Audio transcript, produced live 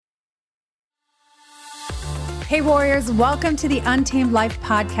Hey warriors, welcome to the Untamed Life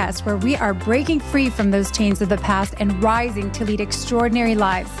podcast, where we are breaking free from those chains of the past and rising to lead extraordinary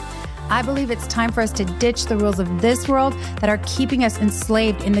lives. I believe it's time for us to ditch the rules of this world that are keeping us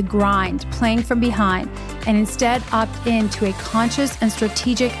enslaved in the grind, playing from behind, and instead opt into a conscious and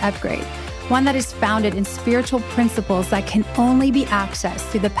strategic upgrade, one that is founded in spiritual principles that can only be accessed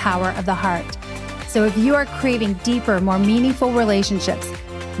through the power of the heart. So if you are craving deeper, more meaningful relationships,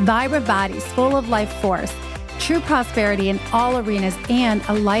 vibrant bodies full of life force, true prosperity in all arenas, and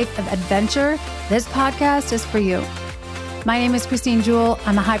a life of adventure, this podcast is for you. My name is Christine Jewell.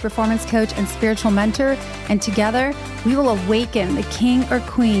 I'm a high performance coach and spiritual mentor, and together we will awaken the king or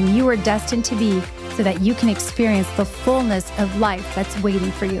queen you are destined to be so that you can experience the fullness of life that's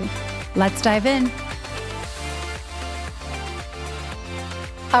waiting for you. Let's dive in.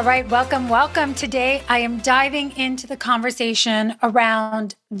 All right, welcome. Today, I am diving into the conversation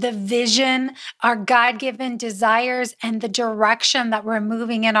around the vision, our God-given desires, and the direction that we're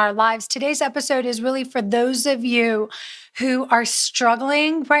moving in our lives. Today's episode is really for those of you who are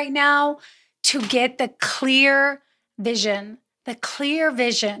struggling right now to get the clear vision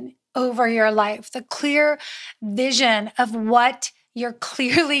over your life, the clear vision of what you're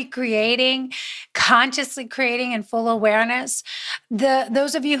clearly creating, consciously creating in full awareness.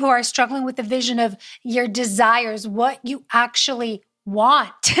 Those of you who are struggling with the vision of your desires, what you actually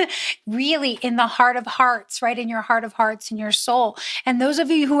want, really in the heart of hearts, right? In your heart of hearts, in your soul. And those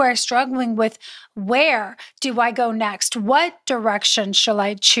of you who are struggling with, where do I go next? What direction shall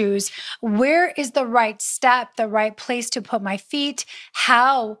I choose? Where is the right step, the right place to put my feet?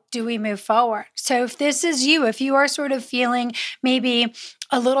 How do we move forward? So if this is you, if you are sort of feeling maybe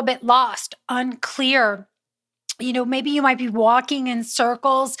a little bit lost, unclear, maybe you might be walking in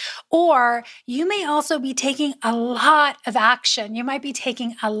circles, or you may also be taking a lot of action. You might be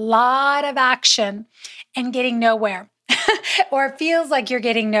taking a lot of action and getting nowhere. Or it feels like you're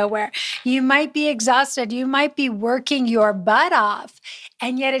getting nowhere. You might be exhausted. You might be working your butt off,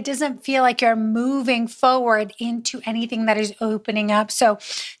 and yet it doesn't feel like you're moving forward into anything that is opening up. So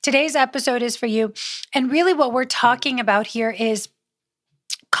today's episode is for you. And really what we're talking about here is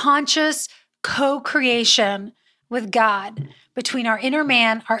conscious co-creation with God, between our inner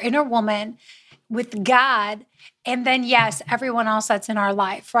man, our inner woman, with God, and then, yes, everyone else that's in our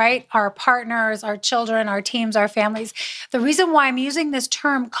life, right? Our partners, our children, our teams, our families. The reason why I'm using this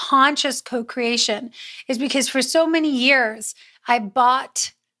term conscious co-creation is because for so many years, I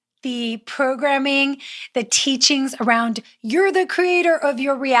bought the programming, the teachings around you're the creator of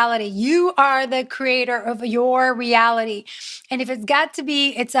your reality. You are the creator of your reality. And if it's got to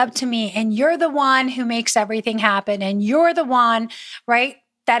be, it's up to me. And you're the one who makes everything happen. And you're the one, right?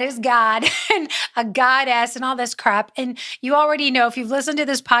 That is God and a goddess and all this crap. And you already know, if you've listened to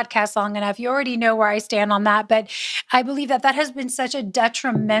this podcast long enough, you already know where I stand on that. But I believe that has been such a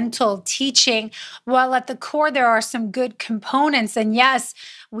detrimental teaching. While at the core, there are some good components. And yes,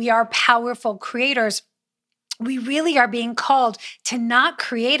 we are powerful creators. We really are being called to not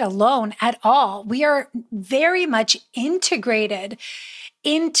create alone at all. We are very much integrated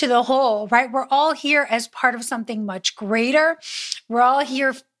into the whole, right? We're all here as part of something much greater. We're all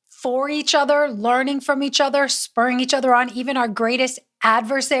here for each other, learning from each other, spurring each other on. Even our greatest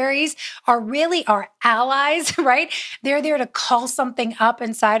adversaries are really our allies, right? They're there to call something up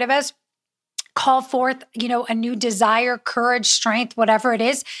inside of us, call forth, a new desire, courage, strength, whatever it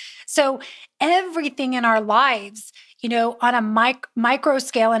is. So everything in our lives, on a micro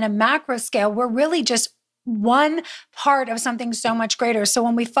scale and a macro scale, we're really just one part of something so much greater. So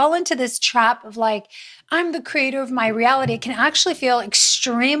when we fall into this trap of like, I'm the creator of my reality, it can actually feel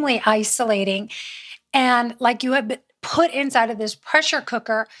extremely isolating. And like you have been put inside of this pressure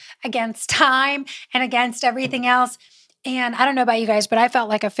cooker against time and against everything else. And I don't know about you guys, but I felt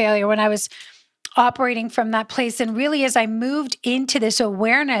like a failure when I was operating from that place. And really, as I moved into this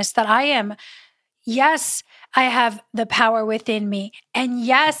awareness that yes, I have the power within me. And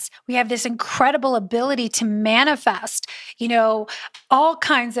yes, we have this incredible ability to manifest, all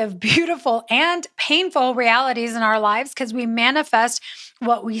kinds of beautiful and painful realities in our lives, because we manifest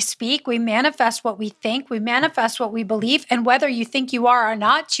what we speak, we manifest what we think, we manifest what we believe. And whether you think you are or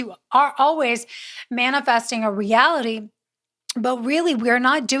not, you are always manifesting a reality. But really, we're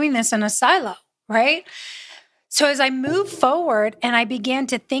not doing this in a silo, right? So as I move forward and I began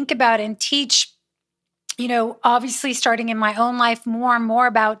to think about and teach, obviously starting in my own life more and more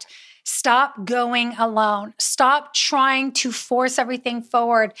about stop going alone. Stop trying to force everything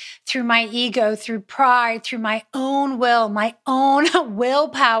forward through my ego, through pride, through my own will, my own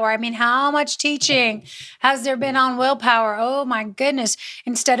willpower. I mean, how much teaching has there been on willpower? Oh my goodness.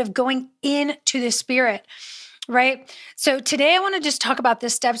 Instead of going into the spirit, right? So today I want to just talk about the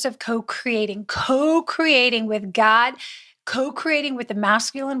steps of co-creating with God, co-creating with the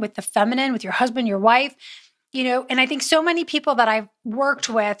masculine, with the feminine, with your husband, your wife. And I think so many people that I've worked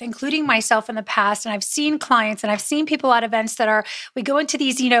with, including myself in the past, and I've seen clients and I've seen people at events we go into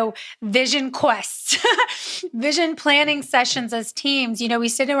these, vision quests, vision planning sessions as teams. We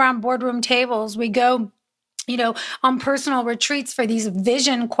sit around boardroom tables, we go on personal retreats for these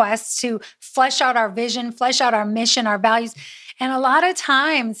vision quests to flesh out our vision, flesh out our mission, our values. And a lot of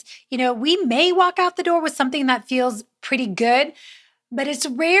times, we may walk out the door with something that feels pretty good, but it's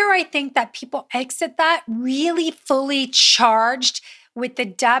rare, I think, that people exit that really fully charged with the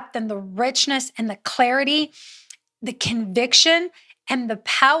depth and the richness and the clarity, the conviction and the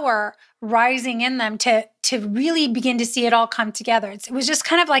power rising in them to really begin to see it all come together. It was just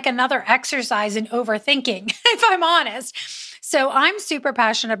kind of like another exercise in overthinking, if I'm honest. So I'm super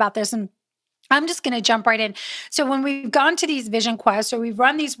passionate about this, and I'm just going to jump right in. So when we've gone to these vision quests or we've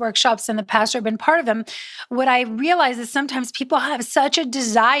run these workshops in the past or been part of them, what I realize is sometimes people have such a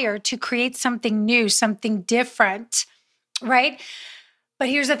desire to create something new, something different, right? But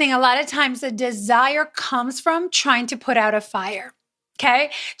here's the thing, a lot of times the desire comes from trying to put out a fire,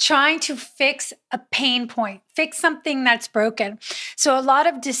 okay? Trying to fix a pain point, fix something that's broken. So a lot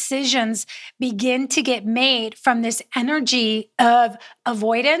of decisions begin to get made from this energy of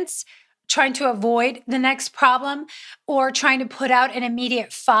avoidance, trying to avoid the next problem, or trying to put out an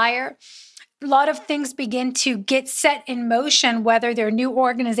immediate fire. A lot of things begin to get set in motion, whether they're new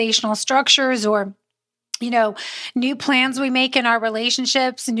organizational structures or new plans we make in our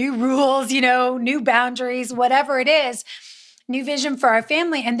relationships, new rules, new boundaries, whatever it is, new vision for our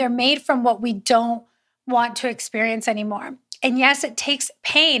family. And they're made from what we don't want to experience anymore. And yes, it takes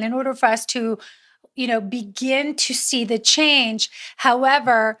pain in order for us to, begin to see the change.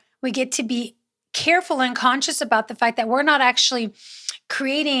 However, we get to be careful and conscious about the fact that we're not actually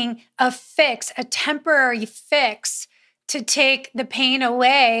creating a fix, a temporary fix to take the pain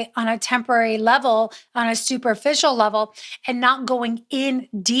away on a temporary level, on a superficial level, and not going in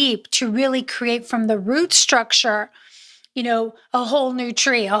deep to really create from the root structure, a whole new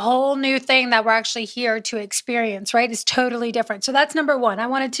tree, a whole new thing that we're actually here to experience, right? It's totally different. So that's number one. I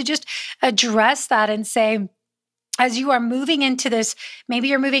wanted to just address that and say, as you are moving into this, maybe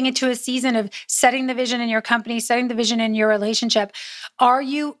you're moving into a season of setting the vision in your company, setting the vision in your relationship. Are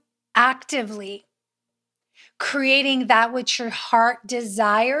you actively creating that which your heart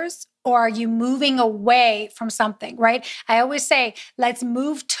desires, or are you moving away from something, right? I always say, let's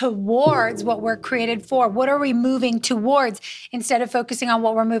move towards what we're created for. What are we moving towards instead of focusing on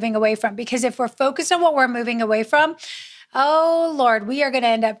what we're moving away from? Because if we're focused on what we're moving away from, oh Lord, we are going to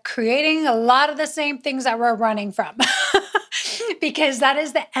end up creating a lot of the same things that we're running from because that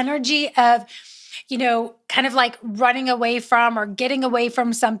is the energy of, kind of like running away from or getting away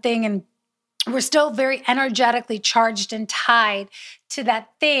from something. And we're still very energetically charged and tied to that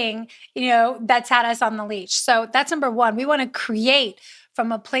thing, that's had us on the leash. So that's number one. We want to create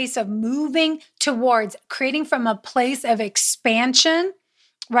from a place of moving towards creating from a place of expansion,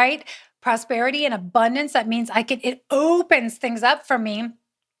 right? Prosperity and abundance. That means it opens things up for me.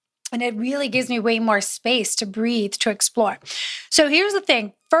 And it really gives me way more space to breathe, to explore. So here's the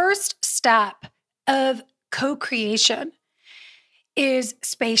thing. First step of co-creation is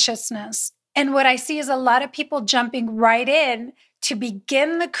spaciousness. And what I see is a lot of people jumping right in to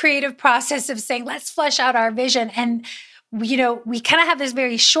begin the creative process of saying, let's flesh out our vision. And, we kind of have this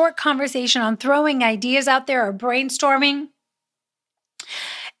very short conversation on throwing ideas out there or brainstorming.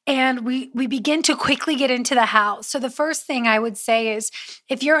 And we begin to quickly get into the how. So the first thing I would say is,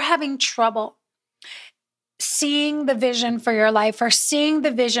 if you're having trouble seeing the vision for your life or seeing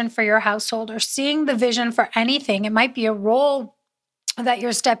the vision for your household or seeing the vision for anything, it might be a role that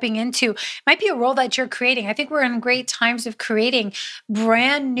you're stepping into, might be a role that you're creating. I think we're in great times of creating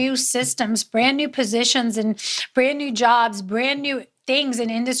brand new systems, brand new positions and brand new jobs, brand new things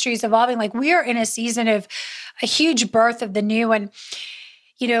and industries evolving. Like we are in a season of a huge birth of the new. And,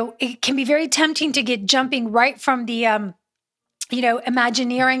 it can be very tempting to get jumping right from the,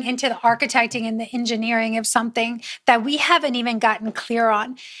 Imagineering into the architecting and the engineering of something that we haven't even gotten clear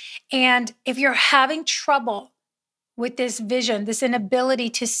on. And if you're having trouble with this vision, this inability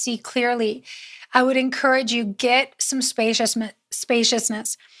to see clearly, I would encourage you, get some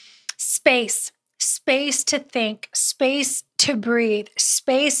spaciousness, space to think, space to breathe,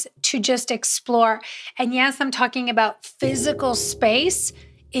 space to just explore. And yes, I'm talking about physical space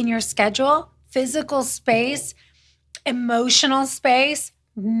in your schedule, physical space, emotional space,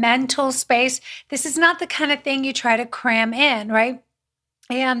 mental space. This is not the kind of thing you try to cram in, right?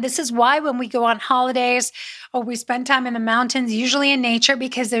 And this is why when we go on holidays or we spend time in the mountains, usually in nature,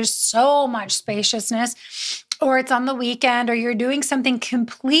 because there's so much spaciousness, or it's on the weekend, or you're doing something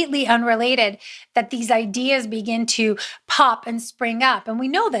completely unrelated, that these ideas begin to pop and spring up. And we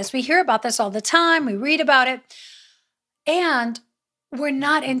know this, we hear about this all the time, we read about it, and we're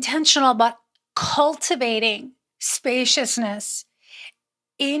not intentional about cultivating spaciousness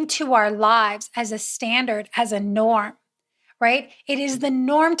into our lives as a standard, as a norm, right? It is the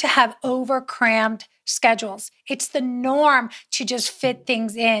norm to have over-crammed schedules. It's the norm to just fit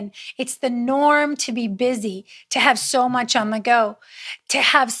things in. It's the norm to be busy, to have so much on the go, to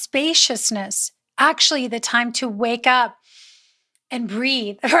have spaciousness, actually the time to wake up and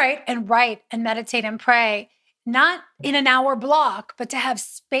breathe, right? And write and meditate and pray, not in an hour block, but to have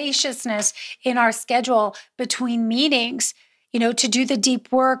spaciousness in our schedule between meetings, to do the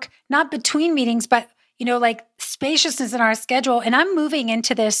deep work, not between meetings, but, like spaciousness in our schedule. And I'm moving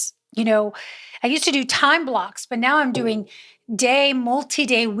into this, I used to do time blocks, but now I'm doing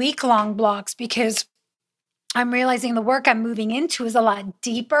multi-day, week-long blocks, because I'm realizing the work I'm moving into is a lot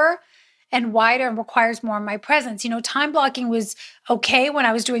deeper and wider and requires more of my presence. Time blocking was okay when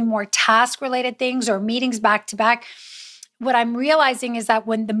I was doing more task related things or meetings back to back. What I'm realizing is that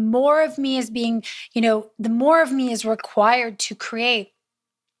when the more of me is being, the more of me is required to create,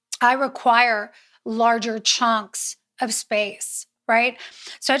 I require larger chunks of space, right?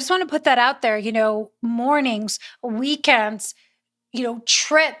 So I just want to put that out there, mornings, weekends,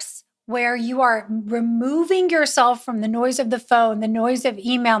 trips where you are removing yourself from the noise of the phone, the noise of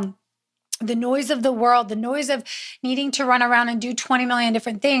email, the noise of the world, the noise of needing to run around and do 20 million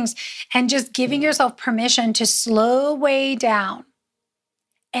different things, and just giving yourself permission to slow way down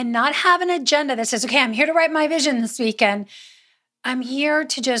and not have an agenda that says, okay, I'm here to write my vision this weekend. I'm here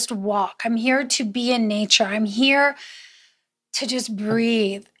to just walk. I'm here to be in nature. I'm here to just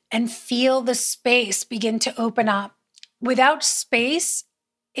breathe and feel the space begin to open up. Without space,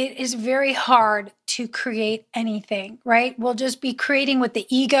 it is very hard to create anything, right? We'll just be creating what the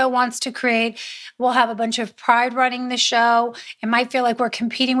ego wants to create. We'll have a bunch of pride running the show. It might feel like we're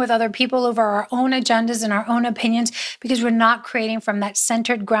competing with other people over our own agendas and our own opinions, because we're not creating from that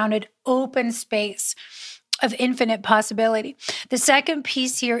centered, grounded, open space of infinite possibility. The second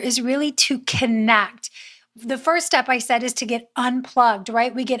piece here is really to connect. The first step I said is to get unplugged,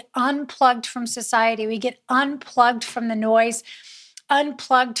 right? We get unplugged from society. We get unplugged from the noise,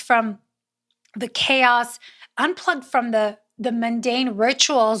 unplugged from the chaos, unplugged from the mundane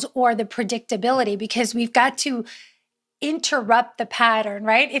rituals or the predictability, because we've got to interrupt the pattern,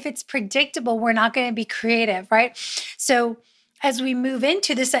 right? If it's predictable, we're not going to be creative, right? So as we move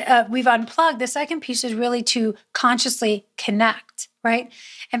into this, we've unplugged. The second piece is really to consciously connect, right?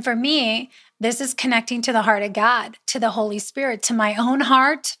 And for me, this is connecting to the heart of God, to the Holy Spirit, to my own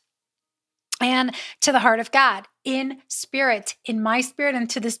heart, and to the heart of God in spirit, in my spirit, and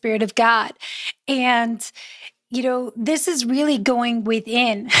to the Spirit of God. And, this is really going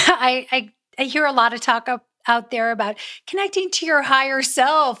within. I hear a lot of talk out there about connecting to your higher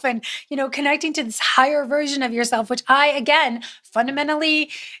self and, connecting to this higher version of yourself, which I, again,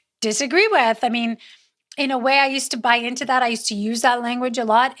 fundamentally disagree with. I mean, in a way, I used to buy into that. I used to use that language a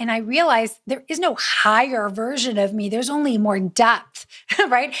lot. And I realized there is no higher version of me. There's only more depth,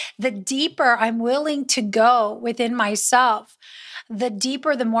 right? The deeper I'm willing to go within myself, the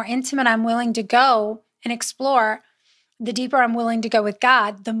deeper, the more intimate I'm willing to go and explore, the deeper I'm willing to go with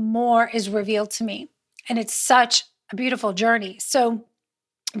God, the more is revealed to me. And it's such a beautiful journey. So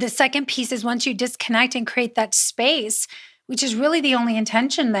the second piece is, once you disconnect and create that space, which is really the only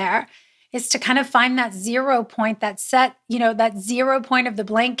intention there, is to kind of find that 0 point, that set, that 0 point of the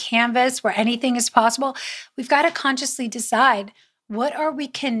blank canvas where anything is possible. We've got to consciously decide, what are we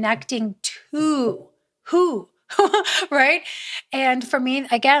connecting to? Who? Right? And for me,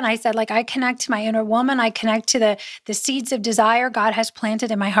 again, I said, I connect to my inner woman. I connect to the seeds of desire God has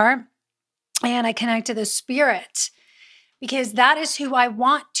planted in my heart. And I connect to the Spirit, because that is who I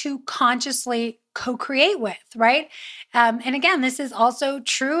want to consciously co-create with, right? And again, this is also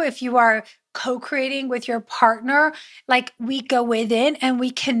true if you are co-creating with your partner. We go within and we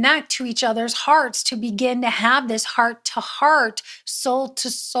connect to each other's hearts to begin to have this heart-to-heart,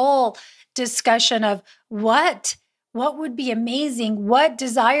 soul-to-soul discussion of what would be amazing? What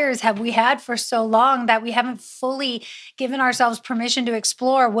desires have we had for so long that we haven't fully given ourselves permission to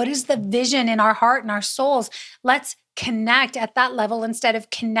explore? What is the vision in our heart and our souls? Let's connect at that level instead of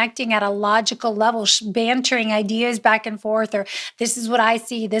connecting at a logical level, bantering ideas back and forth, or this is what I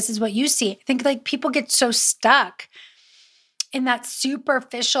see, this is what you see. I think people get so stuck in that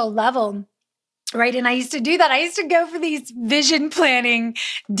superficial level Right. And I used to do that. I used to go for these vision planning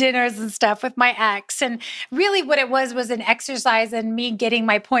dinners and stuff with my ex. And really what it was an exercise in me getting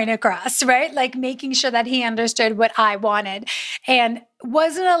my point across, right? Like making sure that he understood what I wanted. And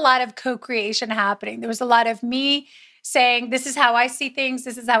wasn't a lot of co-creation happening. There was a lot of me saying, this is how I see things.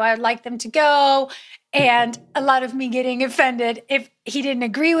 This is how I would like them to go. And a lot of me getting offended if he didn't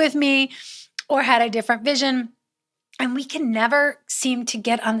agree with me or had a different vision. And we can never seem to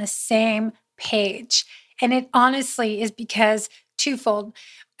get on the same page. And it honestly is because twofold.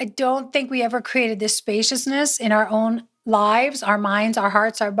 I don't think we ever created this spaciousness in our own lives, our minds, our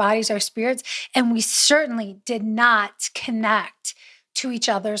hearts, our bodies, our spirits. And we certainly did not connect to each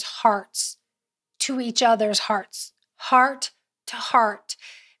other's hearts, heart to heart,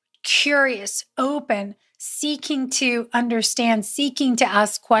 curious, open, seeking to understand, seeking to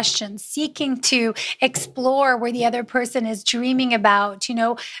ask questions, seeking to explore where the other person is dreaming about,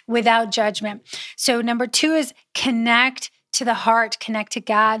 without judgment. So number 2 is connect to the heart, connect to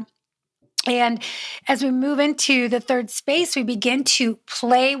God. And as we move into the third space, we begin to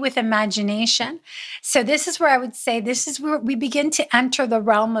play with imagination. So this is where I would say, this is where we begin to enter the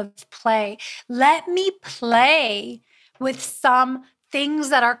realm of play. Let me play with some things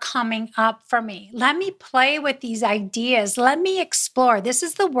that are coming up for me. Let me play with these ideas. Let me explore. This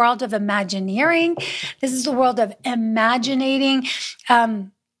is the world of Imagineering. This is the world of imaginating,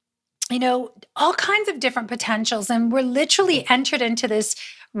 all kinds of different potentials. And we're literally entered into this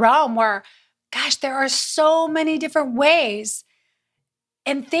realm where, gosh, there are so many different ways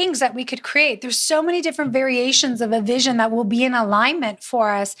and things that we could create. There's so many different variations of a vision that will be in alignment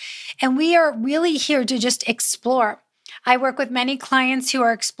for us. And we are really here to just explore. I work with many clients who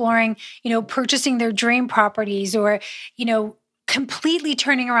are exploring, purchasing their dream properties or, completely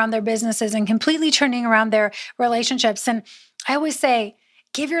turning around their businesses and completely turning around their relationships. And I always say,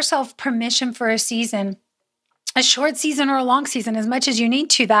 give yourself permission for a season, a short season or a long season, as much as you need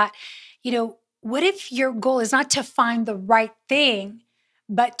to that. What if your goal is not to find the right thing,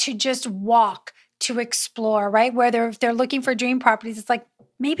 but to just walk, to explore, right? If they're looking for dream properties, it's like,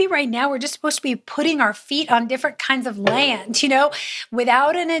 maybe right now we're just supposed to be putting our feet on different kinds of land,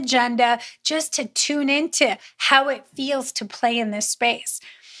 without an agenda, just to tune into how it feels to play in this space.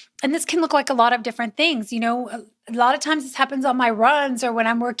 And this can look like a lot of different things. A lot of times this happens on my runs or when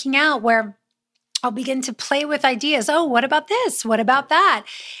I'm working out, where I'll begin to play with ideas. Oh, what about this? What about that?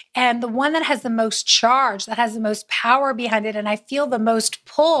 And the one that has the most charge, that has the most power behind it, and I feel the most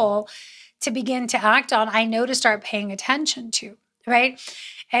pull to begin to act on, I know to start paying attention to, right?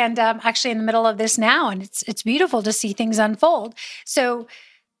 And I'm actually in the middle of this now, and it's beautiful to see things unfold. So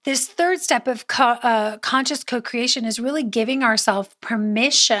this third step of conscious co-creation is really giving ourselves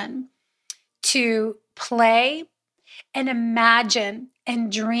permission to play and imagine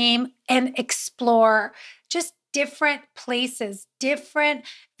and dream and explore just different places, different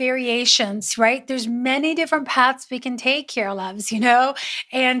variations, right? There's many different paths we can take here, loves,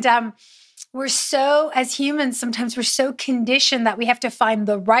 and we're so, as humans, sometimes we're so conditioned that we have to find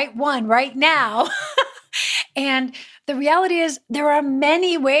the right one right now. And the reality is there are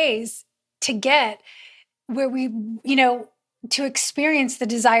many ways to get where we, to experience the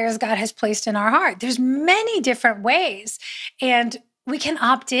desires God has placed in our heart. There's many different ways. And we can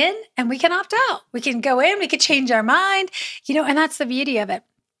opt in and we can opt out. We can go in, we could change our mind, and that's the beauty of it.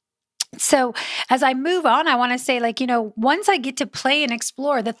 So as I move on, I want to say, once I get to play and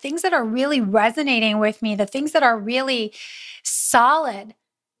explore the things that are really resonating with me, the things that are really solid,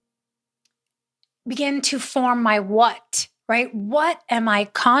 begin to form my what, right? What am I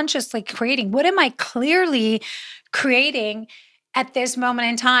consciously creating? What am I clearly creating at this moment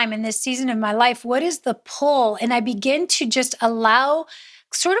in time, in this season of my life? What is the pull? And I begin to just allow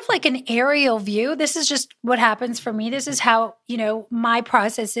sort of like an aerial view. This is just what happens for me. This is how, my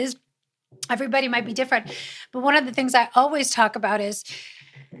process is. Everybody might be different. But one of the things I always talk about is,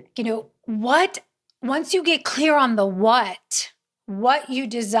 once you get clear on the what you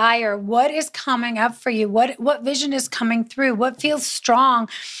desire, what is coming up for you, what vision is coming through, what feels strong.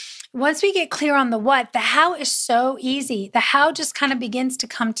 Once we get clear on the what, the how is so easy. The how just kind of begins to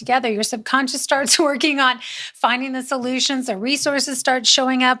come together. Your subconscious starts working on finding the solutions, the resources start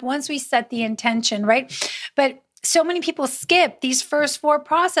showing up once we set the intention, right? But so many people skip these first 4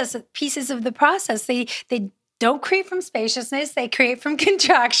 pieces of the process. They don't create from spaciousness. They create from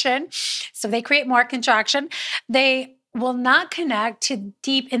contraction. So they create more contraction. They will not connect to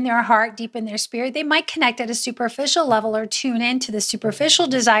deep in their heart, deep in their spirit. They might connect at a superficial level or tune into the superficial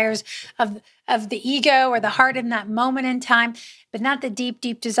desires of the ego or the heart in that moment in time, but not the deep,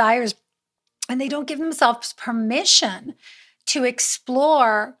 deep desires. And they don't give themselves permission to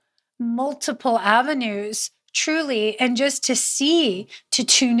explore multiple avenues truly, and just to see, to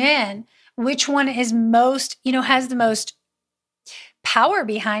tune in which one is most, has the most power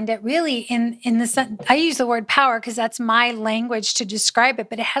behind it, really. In the sense, I use the word power because that's my language to describe it,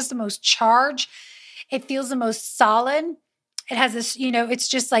 but it has the most charge. It feels the most solid. It has this, it's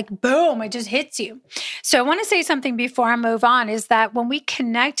just like boom, it just hits you. So I want to say something before I move on, is that when we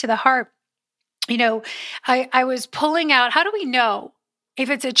connect to the heart, I was pulling out, how do we know if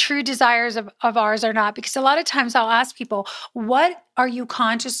it's a true desires of ours or not? Because a lot of times I'll ask people, what are you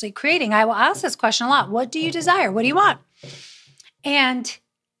consciously creating? I will ask this question a lot. What do you desire? What do you want? And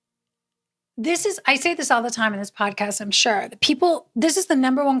I say this all the time in this podcast, I'm sure. This is the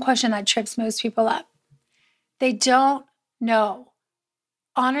number one question that trips most people up. They don't know.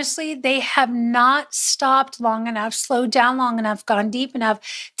 Honestly, they have not stopped long enough, slowed down long enough, gone deep enough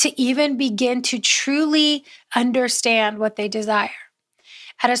to even begin to truly understand what they desire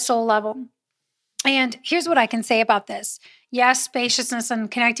at a soul level. And here's what I can say about this. Yes, spaciousness and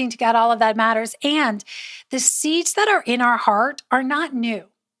connecting to God, all of that matters. And the seeds that are in our heart are not new.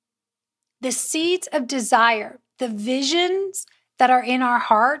 The seeds of desire, the visions that are in our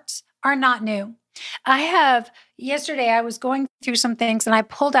hearts are not new. Yesterday I was going through some things and I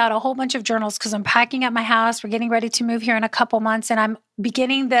pulled out a whole bunch of journals because I'm packing up my house. We're getting ready to move here in a couple months, and I'm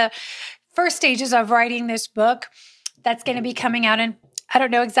beginning the first stages of writing this book that's going to be coming out in, I don't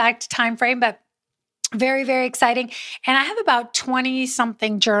know exact time frame, but very, very exciting. And I have about 20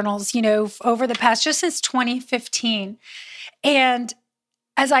 something journals, over the past, just since 2015. And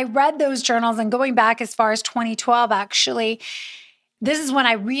as I read those journals, and going back as far as 2012, actually, this is when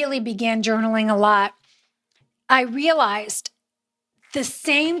I really began journaling a lot. I realized the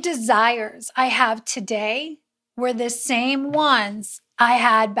same desires I have today were the same ones I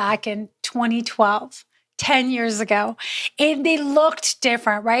had back in 2012, 10 years ago. And they looked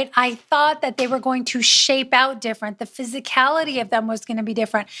different, right? I thought that they were going to shape out different. The physicality of them was going to be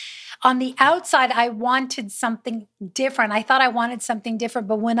different. On the outside, I wanted something different. I thought I wanted something different.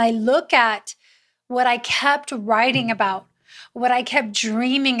 But when I look at what I kept writing about, what I kept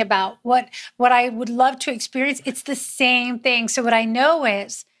dreaming about, what I would love to experience, it's the same thing. So what I know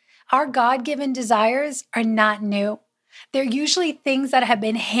is our God-given desires are not new. They're usually things that have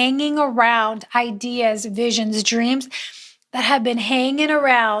been hanging around, ideas, visions, dreams that have been hanging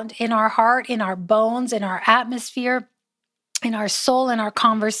around in our heart, in our bones, in our atmosphere, in our soul, in our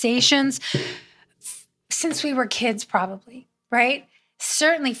conversations since we were kids, probably, right?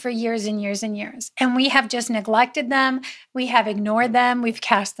 Certainly for years and years and years. And we have just neglected them. We have ignored them. We've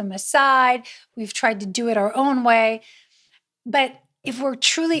cast them aside. We've tried to do it our own way. But if we're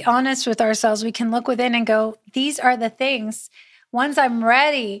truly honest with ourselves, we can look within and go, these are the things. Once I'm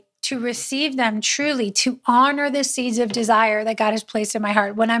ready to receive them truly, to honor the seeds of desire that God has placed in my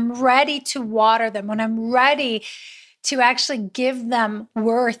heart, when I'm ready to water them, when I'm ready to actually give them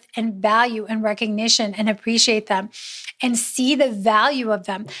worth and value and recognition and appreciate them and see the value of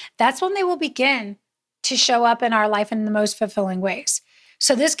them, that's when they will begin to show up in our life in the most fulfilling ways.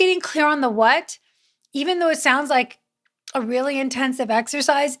 So this getting clear on the what, even though it sounds like a really intensive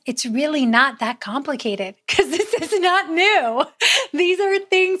exercise, it's really not that complicated because this is not new. These are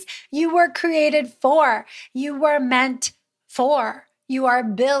things you were created for. You were meant for. You are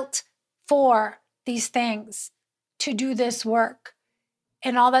built for these things, to do this work.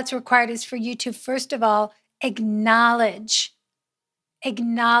 And all that's required is for you to, first of all, acknowledge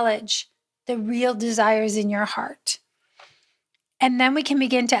the real desires in your heart. And then we can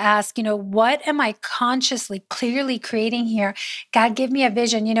begin to ask, what am I consciously, clearly creating here? God, give me a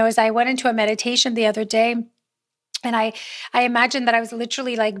vision. As I went into a meditation the other day, and I imagined that I was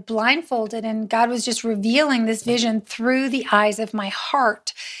literally like blindfolded, and God was just revealing this vision through the eyes of my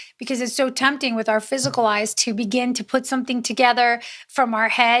heart, because it's so tempting with our physical eyes to begin to put something together from our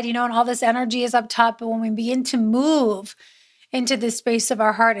head, and all this energy is up top. But when we begin to move into the space of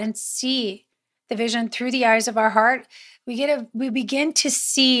our heart and see the vision through the eyes of our heart, we begin to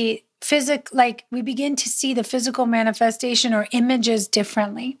see the physical manifestation or images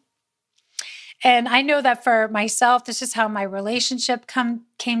differently. And I know that for myself, this is how my relationship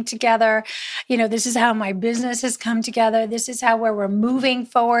came together. This is how my business has come together. This is how where we're moving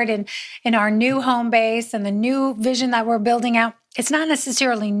forward in our new home base and the new vision that we're building out. It's not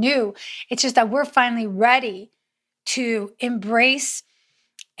necessarily new. It's just that we're finally ready to embrace,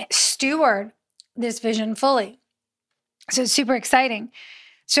 steward this vision fully. So it's super exciting.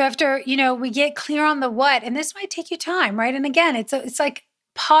 So after, we get clear on the what, and this might take you time, right? And again, it's like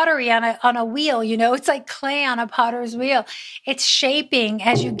pottery on a wheel, it's like clay on a potter's wheel. It's shaping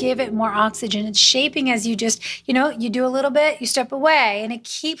as you give it more oxygen. It's shaping as you just, you do a little bit, you step away, and it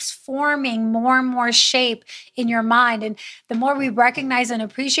keeps forming more and more shape in your mind. And the more we recognize and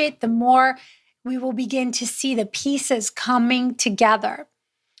appreciate, the more we will begin to see the pieces coming together.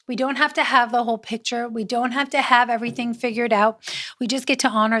 We don't have to have the whole picture. We don't have to have everything figured out. We just get to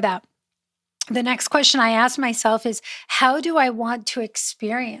honor that. The next question I ask myself is, how do I want to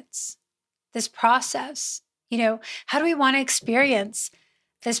experience this process? How do we want to experience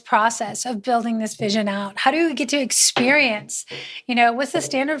this process of building this vision out? How do we get to experience, what's the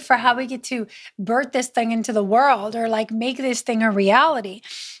standard for how we get to birth this thing into the world, or like make this thing a reality?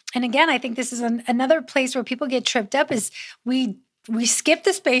 And again, I think this is another place where people get tripped up is we skip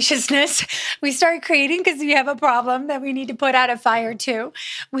the spaciousness. We start creating because we have a problem that we need to put out a fire to.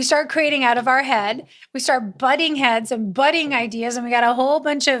 We start creating out of our head. We start butting heads and butting ideas, and we got a whole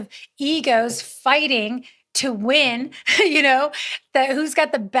bunch of egos fighting to win, that who's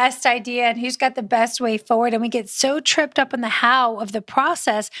got the best idea and who's got the best way forward. And we get so tripped up in the how of the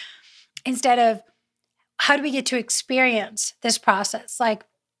process instead of how do we get to experience this process? Like,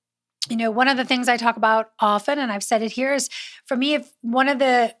 one of the things I talk about often, and I've said it here, is for me, if one of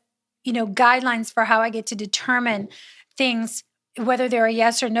the, guidelines for how I get to determine things, whether they're a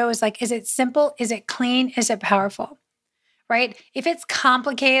yes or no, is like, is it simple? Is it clean? Is it powerful? Right? If it's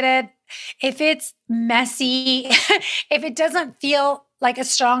complicated, if it's messy, if it doesn't feel like a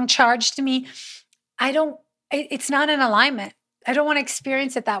strong charge to me, it's not in alignment. I don't want to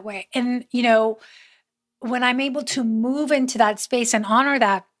experience it that way. And, when I'm able to move into that space and honor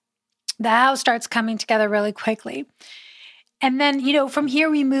that, the how starts coming together really quickly. And then, from here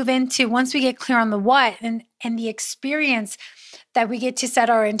we move into, once we get clear on the what and the experience that we get to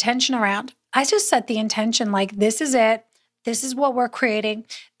set our intention around. I just set the intention like, this is it. This is what we're creating.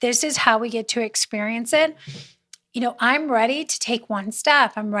 This is how we get to experience it. I'm ready to take one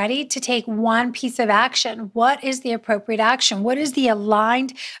step. I'm ready to take one piece of action. What is the appropriate action? What is the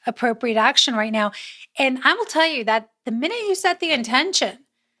aligned appropriate action right now? And I will tell you that the minute you set the intention,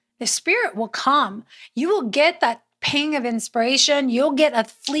 the spirit will come. You will get that ping of inspiration. You'll get a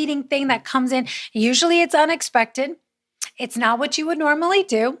fleeting thing that comes in. Usually it's unexpected. It's not what you would normally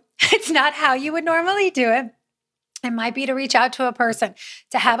do. It's not how you would normally do it. It might be to reach out to a person,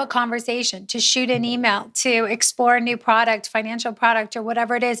 to have a conversation, to shoot an email, to explore a new product, financial product, or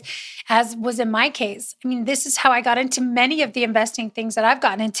whatever it is, as was in my case. I mean, this is how I got into many of the investing things that I've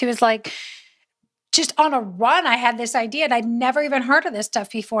gotten into, is like, just on a run, I had this idea and I'd never even heard of this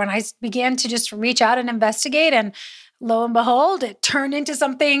stuff before. And I began to just reach out and investigate. And lo and behold, it turned into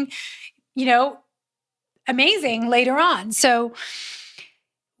something, amazing later on. So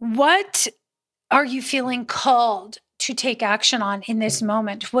what are you feeling called to take action on in this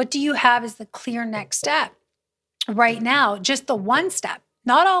moment? What do you have as the clear next step right now? Just the one step,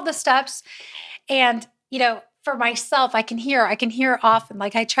 not all the steps. And, for myself, I can hear often,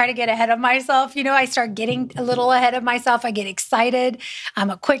 like I try to get ahead of myself. I start getting a little ahead of myself. I get excited. I'm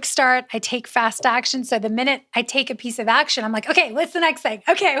a quick start. I take fast action. So the minute I take a piece of action, I'm like, okay, what's the next thing?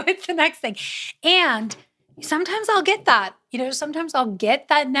 Okay, what's the next thing? And sometimes I'll get that, sometimes I'll get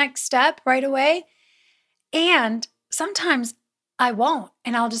that next step right away. And sometimes I won't.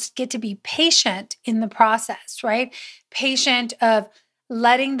 And I'll just get to be patient in the process, right? Patient of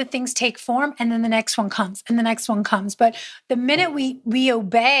letting the things take form, and then the next one comes and the next one comes. But the minute we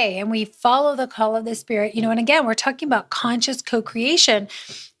obey and we follow the call of the spirit, and again, we're talking about conscious co-creation.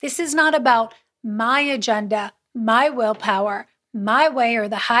 This is not about my agenda, my willpower, my way or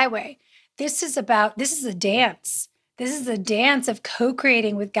the highway. This is a dance. This is a dance of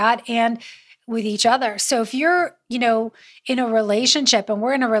co-creating with God and with each other. So if you're, in a relationship, and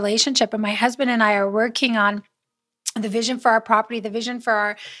we're in a relationship, and my husband and I are working on the vision for our property, the vision for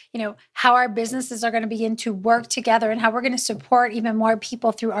our, how our businesses are going to begin to work together and how we're going to support even more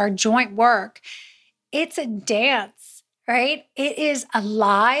people through our joint work. It's a dance, right? It is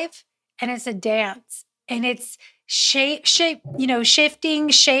alive and it's a dance, and it's shifting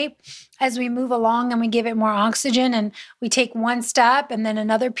shape as we move along and we give it more oxygen, and we take one step and then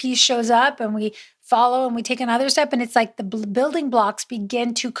another piece shows up and we follow and we take another step, and it's like the building blocks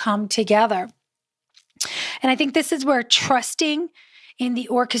begin to come together. And I think this is where trusting in the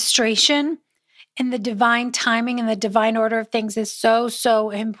orchestration and the divine timing and the divine order of things is so,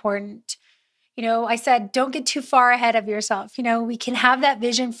 so important. I said, don't get too far ahead of yourself. We can have that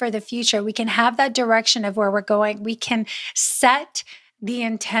vision for the future. We can have that direction of where we're going. We can set the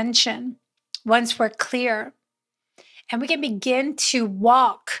intention once we're clear, and we can begin to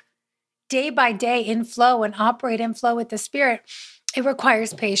walk day by day in flow and operate in flow with the spirit. It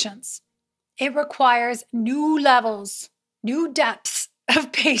requires patience. It requires new levels, new depths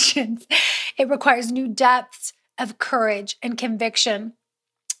of patience. It requires new depths of courage and conviction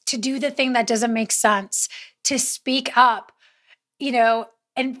to do the thing that doesn't make sense, to speak up,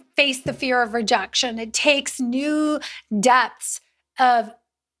 and face the fear of rejection. It takes new depths of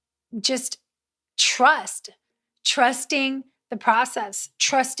just trusting the process,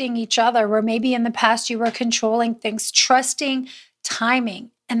 trusting each other, where maybe in the past you were controlling things, trusting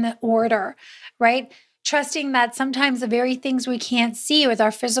timing and the order, right? Trusting that sometimes the very things we can't see with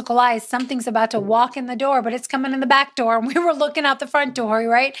our physical eyes, something's about to walk in the door, but it's coming in the back door and we were looking out the front door,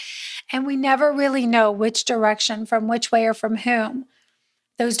 right? And we never really know which direction, from which way or from whom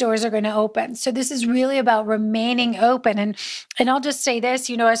those doors are going to open. So this is really about remaining open. And I'll just say this,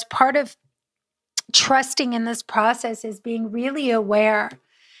 as part of trusting in this process is being really aware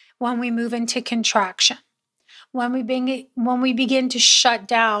when we move into contraction, when we begin to shut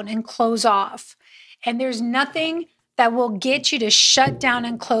down and close off. And there's nothing that will get you to shut down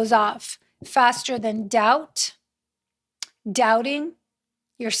and close off faster than doubting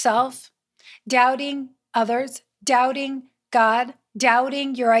yourself, doubting others, doubting God,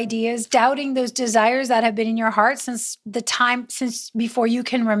 doubting your ideas, doubting those desires that have been in your heart since before you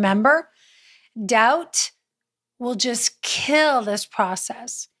can remember. Doubt will just kill this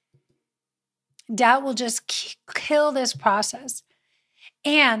process. Doubt will just kill this process.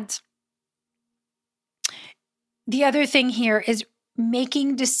 And the other thing here is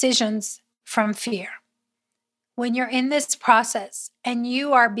making decisions from fear. When you're in this process and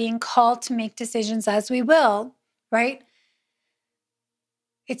you are being called to make decisions, as we will, right?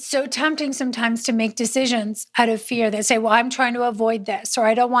 It's so tempting sometimes to make decisions out of fear that say, well, I'm trying to avoid this, or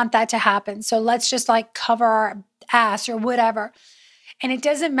I don't want that to happen. So let's just cover our ass or whatever. And it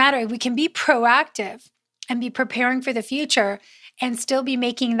doesn't matter. We can be proactive and be preparing for the future and still be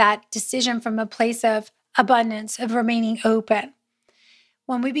making that decision from a place of abundance, of remaining open.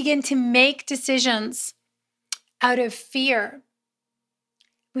 When we begin to make decisions out of fear,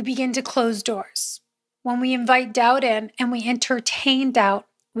 we begin to close doors. When we invite doubt in and we entertain doubt,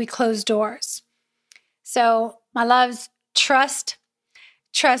 we close doors. So, my loves, trust.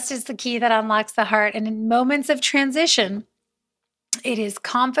 Trust is the key that unlocks the heart. And in moments of transition, it is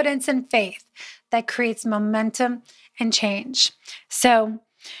confidence and faith that creates momentum and change. So,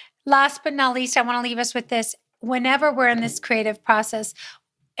 last but not least, I want to leave us with this. Whenever we're in this creative process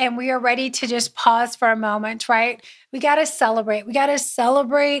and we are ready to just pause for a moment, right? We got to celebrate. We got to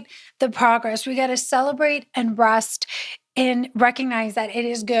celebrate the progress. We got to celebrate and rest and recognize that it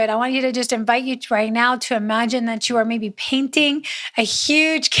is good. I want you to just invite you right now to imagine that you are maybe painting a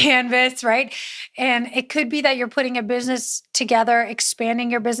huge canvas, right? And it could be that you're putting a business together, expanding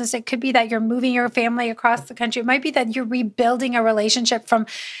your business. It could be that you're moving your family across the country. It might be that you're rebuilding a relationship from,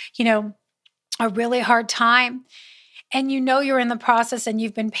 a really hard time. And you're in the process and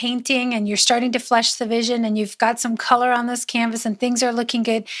you've been painting and you're starting to flesh the vision and you've got some color on this canvas and things are looking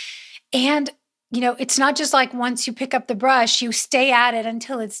good. And it's not just like once you pick up the brush, you stay at it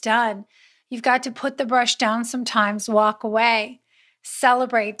until it's done. You've got to put the brush down sometimes, walk away,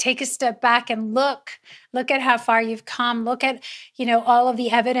 celebrate, take a step back and look at how far you've come. Look at, all of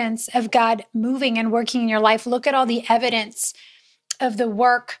the evidence of God moving and working in your life. Look at all the evidence of the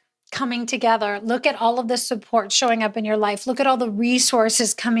work coming together. Look at all of the support showing up in your life. Look at all the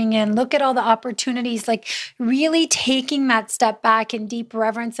resources coming in. Look at all the opportunities, really taking that step back in deep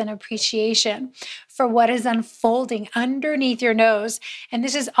reverence and appreciation for what is unfolding underneath your nose. And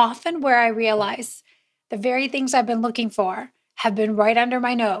this is often where I realize the very things I've been looking for have been right under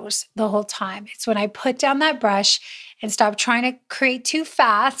my nose the whole time. It's when I put down that brush and stop trying to create too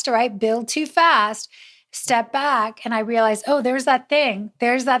fast, right? Build too fast. Step back and I realize, oh, there's that thing.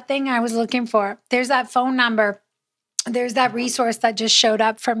 There's that thing I was looking for. There's that phone number. There's that resource that just showed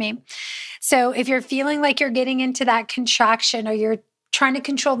up for me. So if you're feeling like you're getting into that contraction or you're trying to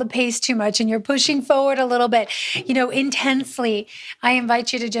control the pace too much and you're pushing forward a little bit, intensely, I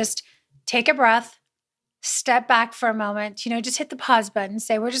invite you to just take a breath, step back for a moment, just hit the pause button,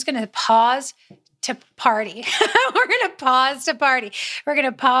 say, we're just going to pause to party. We're going to pause to party. We're going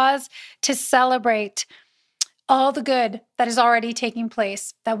to pause to celebrate all the good that is already taking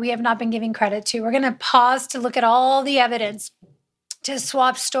place that we have not been giving credit to. We're going to pause to look at all the evidence, to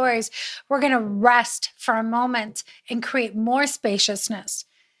swap stories. We're going to rest for a moment and create more spaciousness,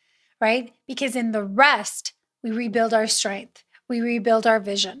 right? Because in the rest, we rebuild our strength. We rebuild our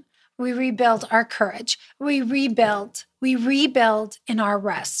vision. We rebuild our courage. We rebuild in our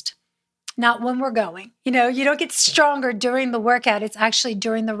rest. not when we're going. You don't get stronger during the workout. It's actually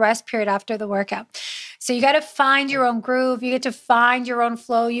during the rest period after the workout. So you got to find your own groove. You get to find your own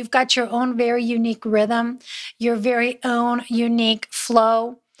flow. You've got your own very unique rhythm, your very own unique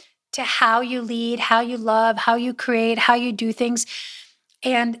flow to how you lead, how you love, how you create, how you do things.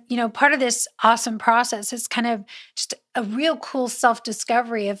 And, part of this awesome process is kind of just a real cool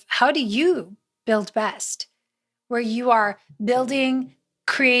self-discovery of how do you build best, where you are building,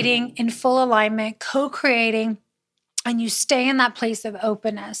 creating in full alignment, co-creating, and you stay in that place of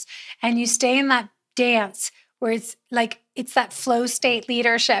openness and you stay in that dance where it's that flow state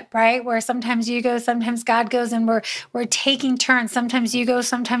leadership, right? Where sometimes you go, sometimes God goes, and we're taking turns. Sometimes you go,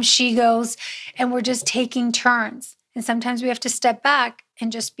 sometimes she goes, and we're just taking turns. And sometimes we have to step back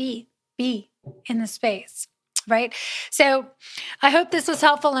and just be in the space, right? So I hope this was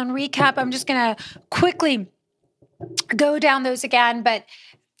helpful. And recap, I'm just going to quickly go down those again, but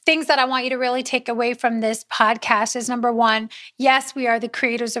things that I want you to really take away from this podcast is, number one, yes, we are the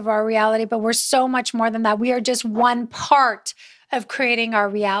creators of our reality, but we're so much more than that. We are just one part of creating our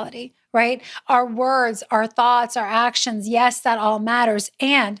reality, right? Our words, our thoughts, our actions, yes, that all matters.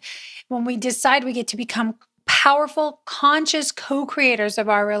 And when we decide we get to become powerful, conscious co-creators of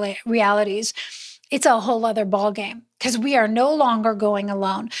our realities, it's a whole other ballgame because we are no longer going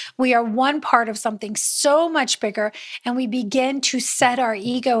alone. We are one part of something so much bigger, and we begin to set our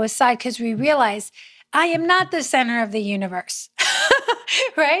ego aside because we realize I am not the center of the universe,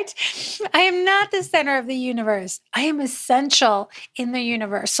 right? I am not the center of the universe. I am essential in the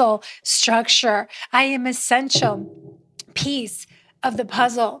universal structure. I am essential piece of the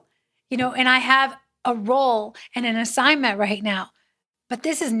puzzle, and I have a role and an assignment right now. But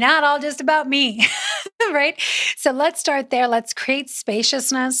this is not all just about me, right? So let's start there. Let's create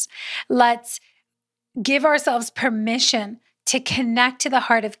spaciousness. Let's give ourselves permission to connect to the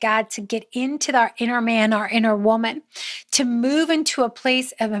heart of God, to get into our inner man, our inner woman, to move into a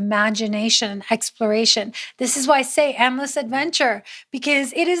place of imagination and exploration. This is why I say endless adventure,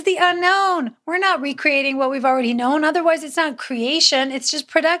 because it is the unknown. We're not recreating what we've already known. Otherwise, it's not creation. It's just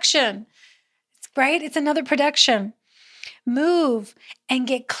production, right? It's another production. Move and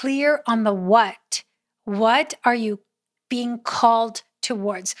get clear on the what. What are you being called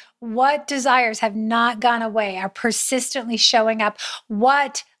towards? What desires have not gone away, are persistently showing up?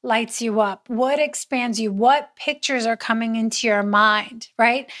 What lights you up? What expands you? What pictures are coming into your mind,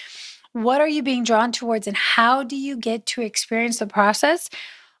 right? What are you being drawn towards, and how do you get to experience the process?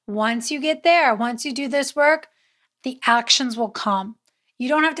 Once you get there, once you do this work, the actions will come. You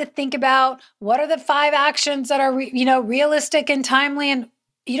don't have to think about what are the 5 actions that are, realistic and timely. And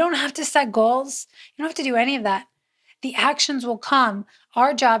you don't have to set goals. You don't have to do any of that. The actions will come.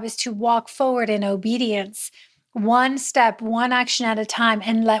 Our job is to walk forward in obedience, one step, one action at a time,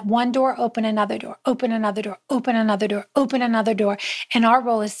 and let one door open another door, open another door, open another door, open another door. And our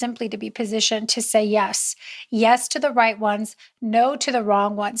role is simply to be positioned to say yes. Yes to the right ones, no to the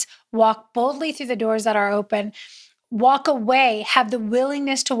wrong ones. Walk boldly through the doors that are open. Walk away, have the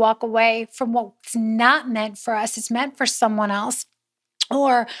willingness to walk away from what's not meant for us. It's meant for someone else,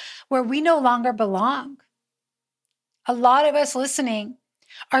 or where we no longer belong. A lot of us listening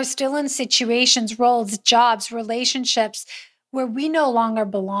are still in situations, roles, jobs, relationships where we no longer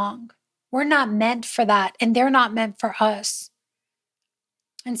belong. We're not meant for that, and they're not meant for us.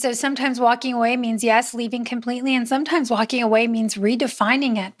 And so sometimes walking away means, yes, leaving completely. And sometimes walking away means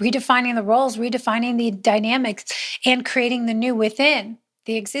redefining it, redefining the roles, redefining the dynamics, and creating the new within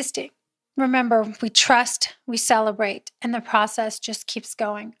the existing. Remember, we trust, we celebrate, and the process just keeps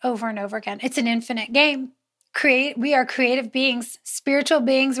going over and over again. It's an infinite game. We are creative beings, spiritual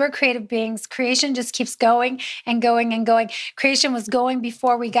beings. We're creative beings. Creation just keeps going and going and going. Creation was going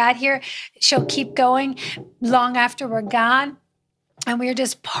before we got here. She'll keep going long after we're gone. And we're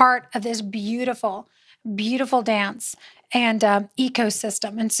just part of this beautiful, beautiful dance and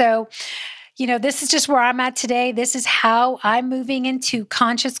ecosystem. And so, this is just where I'm at today. This is how I'm moving into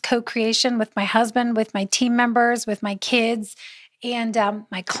conscious co-creation with my husband, with my team members, with my kids, and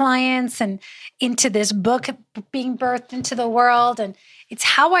my clients, and into this book being birthed into the world. And it's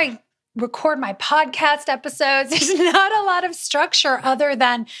how I record my podcast episodes. There's not a lot of structure other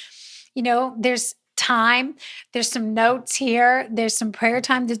than, there's time, there's some notes here, there's some prayer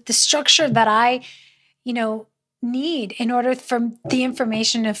time, the structure that I, need in order for the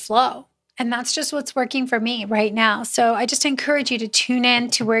information to flow. And that's just what's working for me right now. So I just encourage you to tune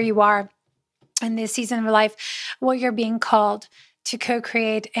in to where you are in this season of life, what you're being called to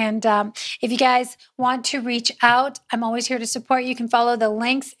co-create. And if you guys want to reach out, I'm always here to support you. You can follow the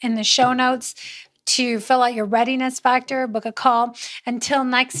links in the show notes to fill out your readiness factor, book a call. Until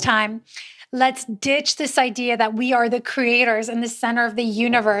next time, let's ditch this idea that we are the creators in the center of the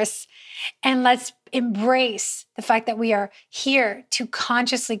universe. And let's embrace the fact that we are here to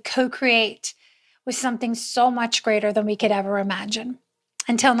consciously co-create with something so much greater than we could ever imagine.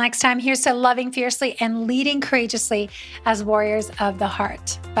 Until next time, here's to loving fiercely and leading courageously as warriors of the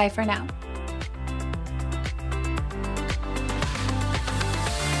heart. Bye for now.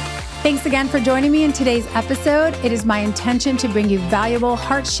 Thanks again for joining me in today's episode. It is my intention to bring you valuable,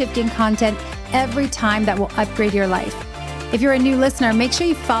 heart-shifting content every time that will upgrade your life. If you're a new listener, make sure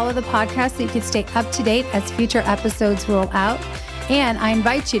you follow the podcast so you can stay up to date as future episodes roll out. And I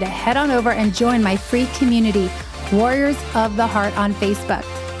invite you to head on over and join my free community, Warriors of the Heart, on Facebook.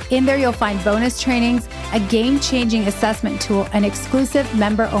 In there, you'll find bonus trainings, a game-changing assessment tool, and exclusive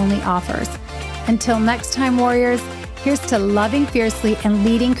member-only offers. Until next time, warriors, here's to loving fiercely and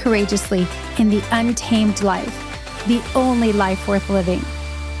leading courageously in the untamed life, the only life worth living.